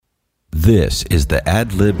This is the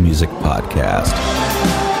Ad Lib Music Podcast.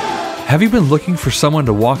 Have you been looking for someone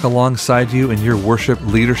to walk alongside you in your worship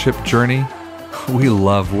leadership journey? We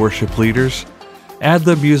love worship leaders. Ad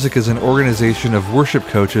Lib Music is an organization of worship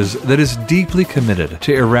coaches that is deeply committed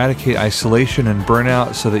to eradicate isolation and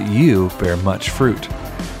burnout so that you bear much fruit.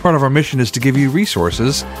 Part of our mission is to give you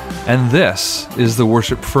resources, and this is the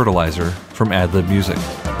Worship Fertilizer from Ad Lib Music.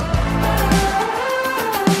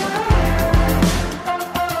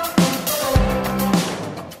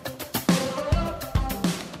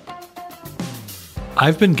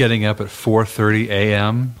 I've been getting up at 4:30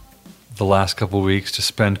 a.m. the last couple of weeks to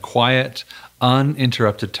spend quiet,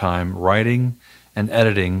 uninterrupted time writing and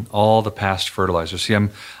editing all the past fertilizers. See, I'm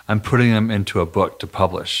putting them into a book to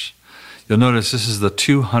publish. You'll notice this is the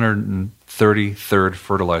 233rd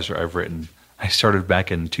fertilizer I've written. I started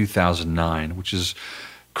back in 2009, which is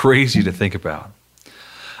crazy to think about.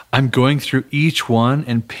 I'm going through each one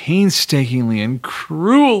and painstakingly and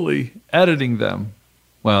cruelly editing them.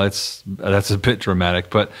 Well, that's a bit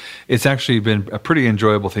dramatic, but it's actually been a pretty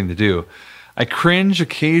enjoyable thing to do. I cringe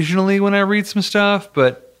occasionally when I read some stuff,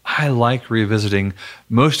 but I like revisiting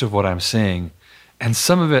most of what I'm saying, and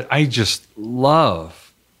some of it I just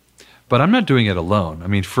love. But I'm not doing it alone. I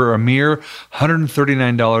mean, for a mere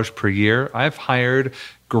 $139 per year, I've hired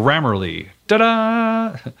Grammarly,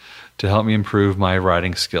 to help me improve my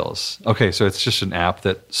writing skills. Okay, so it's just an app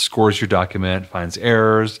that scores your document, finds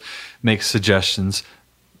errors, makes suggestions,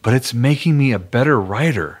 but it's making me a better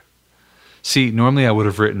writer. See, normally I would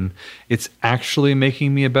have written, it's actually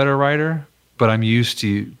making me a better writer, but I'm used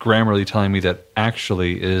to Grammarly telling me that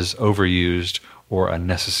actually is overused or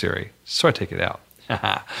unnecessary. So I take it out.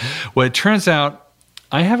 Well, it turns out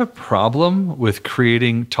I have a problem with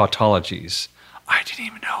creating tautologies. I didn't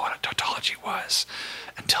even know what a tautology was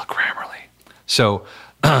until Grammarly. So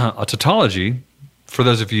a tautology, for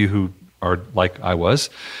those of you who are like I was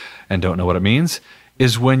and don't know what it means,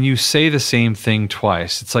 is when you say the same thing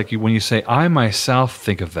twice. It's like when you say, I myself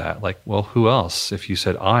think of that. Like, well, who else? If you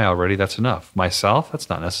said I already, that's enough. Myself, that's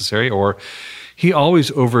not necessary. Or he always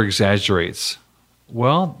over-exaggerates.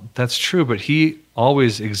 Well, that's true, but he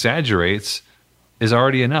always exaggerates is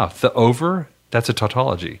already enough. The over, that's a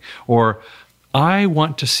tautology. Or I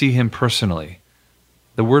want to see him personally.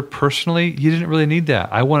 The word personally, you didn't really need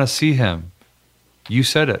that. I want to see him. You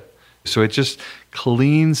said it. So it just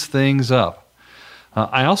cleans things up.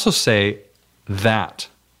 I also say that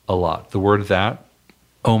a lot. The word that,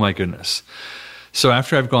 oh my goodness. So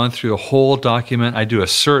after I've gone through a whole document, I do a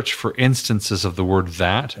search for instances of the word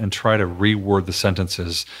that and try to reword the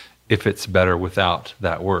sentences if it's better without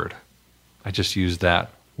that word. I just use that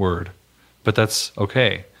word, but that's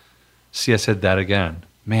okay. See, I said that again.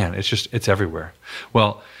 Man, it's everywhere.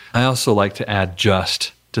 Well, I also like to add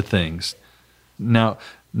just to things. Now,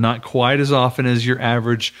 not quite as often as your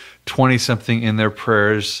average 20-something in their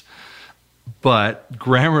prayers, but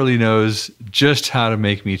Grammarly knows just how to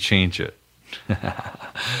make me change it.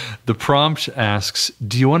 The prompt asks,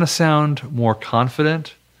 do you want to sound more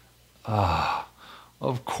confident?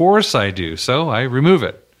 Of course I do, so I remove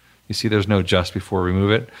it. You see, there's no just before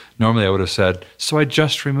remove it. Normally I would have said, so I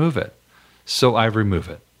just remove it. So I remove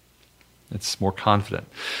it. It's more confident.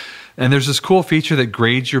 And there's this cool feature that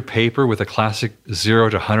grades your paper with a classic 0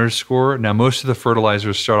 to 100 score. Now, most of the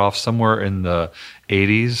fertilizers start off somewhere in the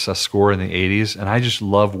 80s, a score in the 80s, and I just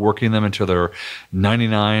love working them until they're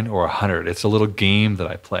 99 or 100. It's a little game that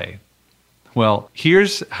I play. Well,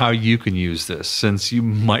 here's how you can use this, since you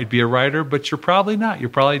might be a writer, but you're probably not. You're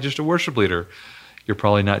probably just a worship leader. You're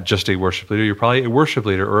probably not just a worship leader. You're probably a worship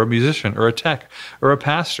leader or a musician or a tech or a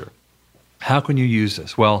pastor. How can you use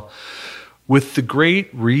this? Well, with the great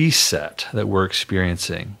reset that we're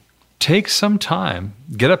experiencing, take some time,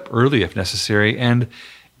 get up early if necessary, and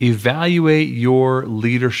evaluate your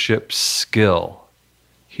leadership skill.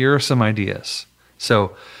 Here are some ideas.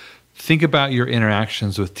 So think about your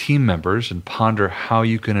interactions with team members and ponder how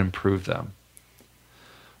you can improve them.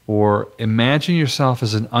 Or imagine yourself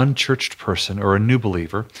as an unchurched person or a new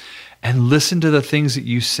believer and listen to the things that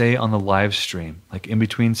you say on the live stream, like in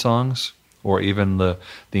between songs, or even the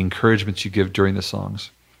encouragements you give during the songs.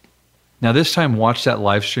 Now this time, watch that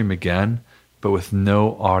live stream again, but with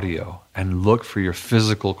no audio, and look for your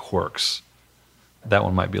physical quirks. That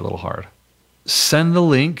one might be a little hard. Send the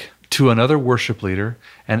link to another worship leader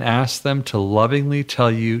and ask them to lovingly tell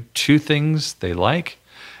you 2 things they like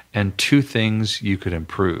and 2 things you could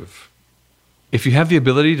improve. If you have the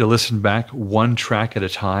ability to listen back 1 track at a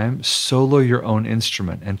time, solo your own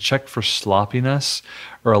instrument and check for sloppiness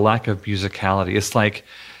or a lack of musicality. It's like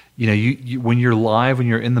you when you're live, when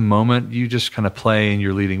you're in the moment, you just kind of play and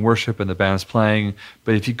you're leading worship and the band's playing.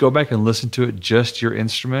 But if you go back and listen to it, just your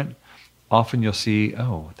instrument, often you'll see,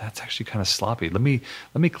 oh, that's actually kind of sloppy. Let me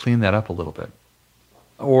clean that up a little bit.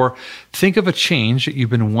 Or think of a change that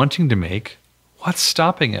you've been wanting to make. What's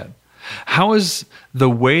stopping it? How is the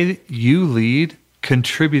way that you lead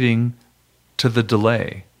contributing to the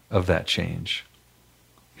delay of that change?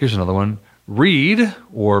 Here's another one. Read,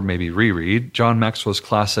 or maybe reread, John Maxwell's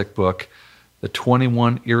classic book, The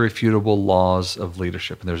 21 Irrefutable Laws of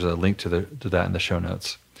Leadership. And there's a link to that in the show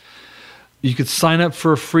notes. You could sign up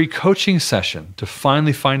for a free coaching session to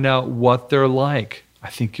finally find out what they're like. I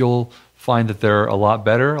think you'll find that they're a lot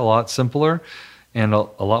better, a lot simpler, and a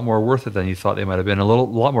lot more worth it than you thought they might have been, a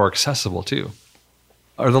lot more accessible too.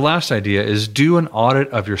 Or the last idea is do an audit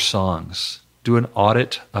of your songs. Do an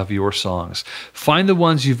audit of your songs. Find the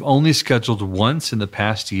ones you've only scheduled once in the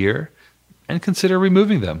past year and consider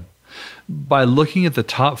removing them. By looking at the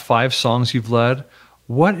top 5 songs you've led,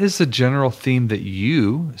 what is the general theme that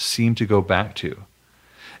you seem to go back to?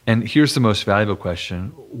 And here's the most valuable question.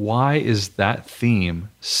 Why is that theme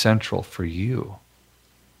central for you?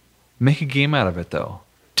 Make a game out of it, though.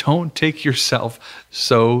 Don't take yourself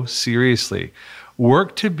so seriously.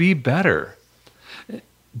 Work to be better.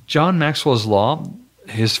 John Maxwell's law,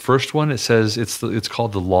 his first one, it says it's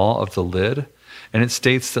called the law of the lid, and it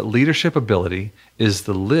states that leadership ability is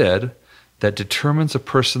the lid that determines a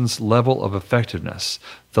person's level of effectiveness.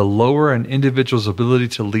 The lower an individual's ability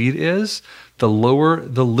to lead is, the lower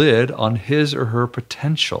the lid on his or her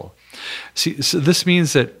potential. See, so this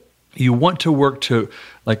means that you want to work to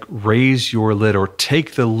raise your lid or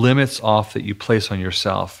take the limits off that you place on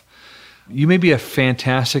yourself. You may be a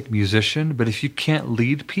fantastic musician, but if you can't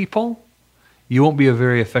lead people, you won't be a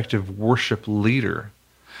very effective worship leader.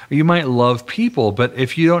 You might love people, but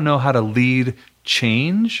if you don't know how to lead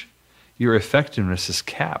change, your effectiveness is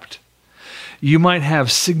capped. You might have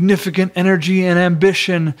significant energy and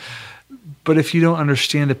ambition, but if you don't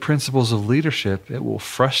understand the principles of leadership, it will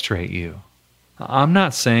frustrate you. I'm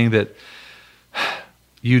not saying that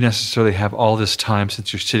you necessarily have all this time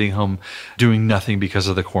since you're sitting home doing nothing because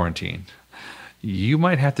of the quarantine. You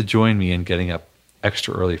might have to join me in getting up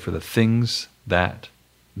extra early for the things that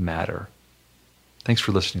matter. Thanks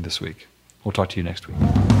for listening this week. We'll talk to you next week.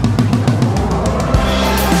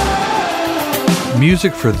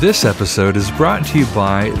 Music for this episode is brought to you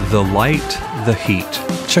by The Light, The Heat.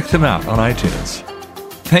 Check them out on iTunes.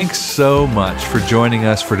 Thanks so much for joining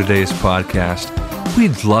us for today's podcast.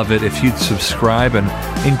 We'd love it if you'd subscribe and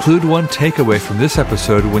include one takeaway from this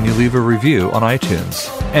episode when you leave a review on iTunes.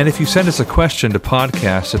 And if you send us a question to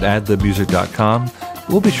podcast@adlibmusic.com,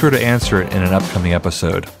 we'll be sure to answer it in an upcoming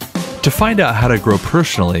episode. To find out how to grow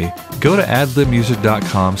personally, go to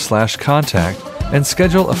adlibmusic.com/contact and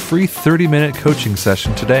schedule a free 30-minute coaching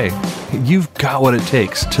session today. You've got what it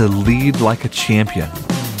takes to lead like a champion.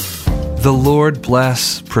 The Lord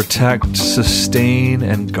bless, protect, sustain,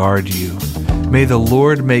 and guard you. May the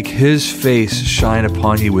Lord make His face shine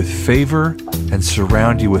upon you with favor and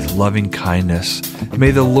surround you with loving kindness.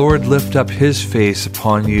 May the Lord lift up His face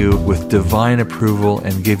upon you with divine approval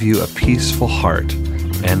and give you a peaceful heart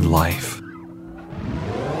and life.